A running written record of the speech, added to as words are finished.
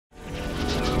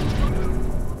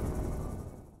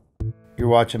You're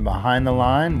watching Behind the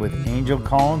Line with Angel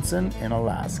Collinson in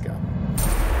Alaska.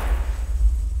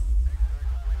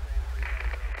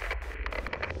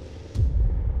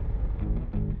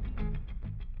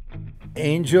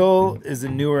 Angel is a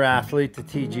newer athlete to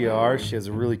TGR. She has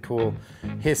a really cool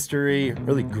history,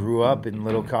 really grew up in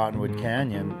Little Cottonwood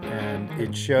Canyon, and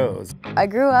it shows. I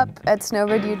grew up at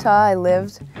Snowboard, Utah. I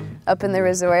lived up in the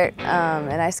resort,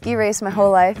 and I ski raced my whole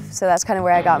life, so that's kind of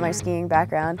where I got my skiing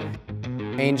background.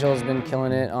 Angel's been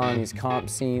killing it on these comp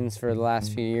scenes for the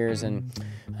last few years, and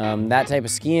that type of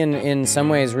skiing in some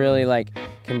ways really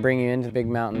can bring you into big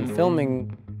mountain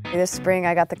filming. This spring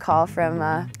I got the call from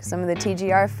some of the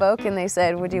TGR folk, and they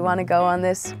said, would you want to go on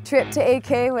this trip to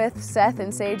AK with Seth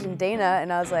and Sage and Dana?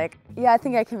 And I was like, yeah, I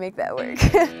think I can make that work.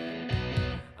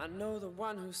 I know the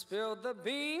one who spilled the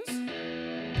beans,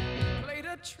 played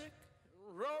a trick.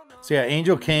 So yeah,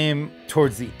 Angel came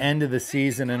towards the end of the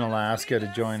season in Alaska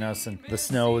to join us, and the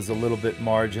snow was a little bit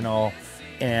marginal,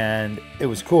 and it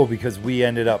was cool because we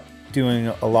ended up doing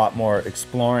a lot more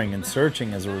exploring and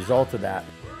searching as a result of that.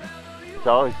 It's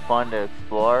always fun to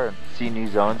explore and see new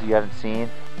zones you haven't seen.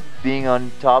 Being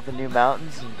on top of new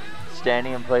mountains and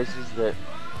standing in places that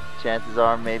chances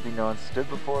are maybe no one stood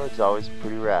before, it's always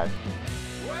pretty rad.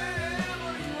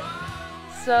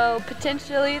 So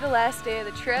potentially the last day of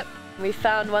the trip, we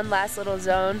found one last little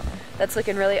zone that's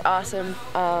looking really awesome.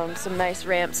 Some nice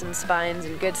ramps and spines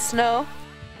and good snow.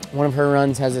 One of her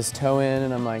runs has this toe in,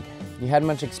 and I'm like, you had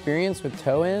much experience with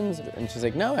toe ins? And she's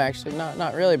like, no, actually,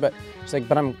 not really. But she's like,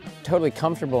 but I'm totally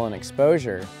comfortable in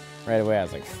exposure. Right away, I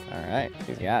was like, all right,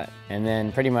 she's got it. And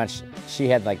then pretty much she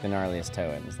had the gnarliest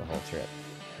toe ins the whole trip.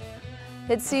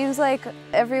 It seems like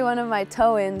every one of my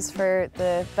toe-ins for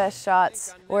the best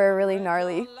shots were really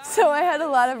gnarly. So I had a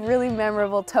lot of really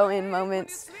memorable toe-in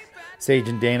moments. Sage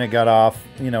and Dana got off,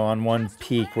 on one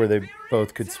peak where they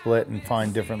both could split and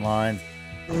find different lines.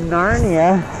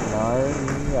 Narnia.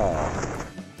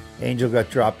 Angel got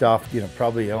dropped off,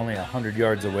 probably only 100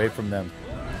 yards away from them.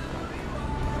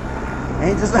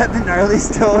 Angel's let the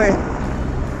gnarliest toe in.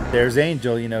 There's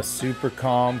Angel, super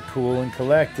calm, cool, and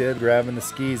collected, grabbing the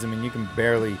skis. I mean, you can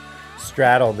barely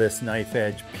straddle this knife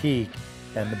edge peak,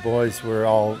 and the boys were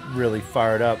all really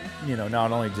fired up,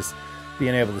 not only just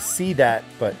being able to see that,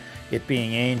 but it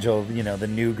being Angel, the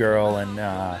new girl, and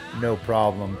no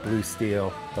problem, blue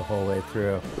steel the whole way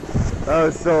through. That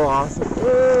was so awesome.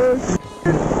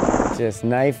 Just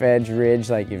knife edge ridge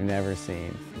like you've never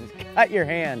seen. Just cut your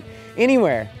hand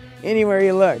anywhere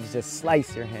you look, just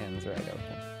slice your hands right open.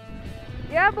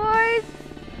 Yeah, boys!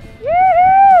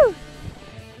 Woo-hoo!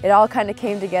 It all kind of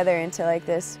came together into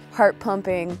this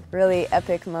heart-pumping, really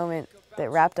epic moment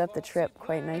that wrapped up the trip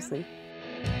quite nicely.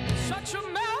 Shut your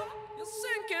mouth, you're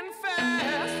sinking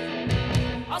fast.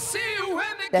 I'll see you when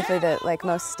they Definitely the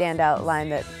most standout line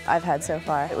that I've had so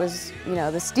far. It was,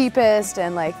 the steepest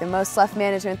and the most slough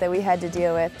management that we had to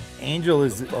deal with. Angel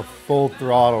is a full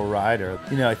throttle rider.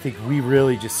 I think we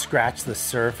really just scratched the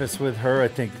surface with her. I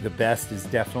think the best is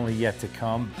definitely yet to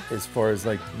come. As far as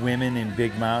women in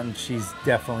big mountains, she's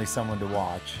definitely someone to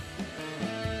watch.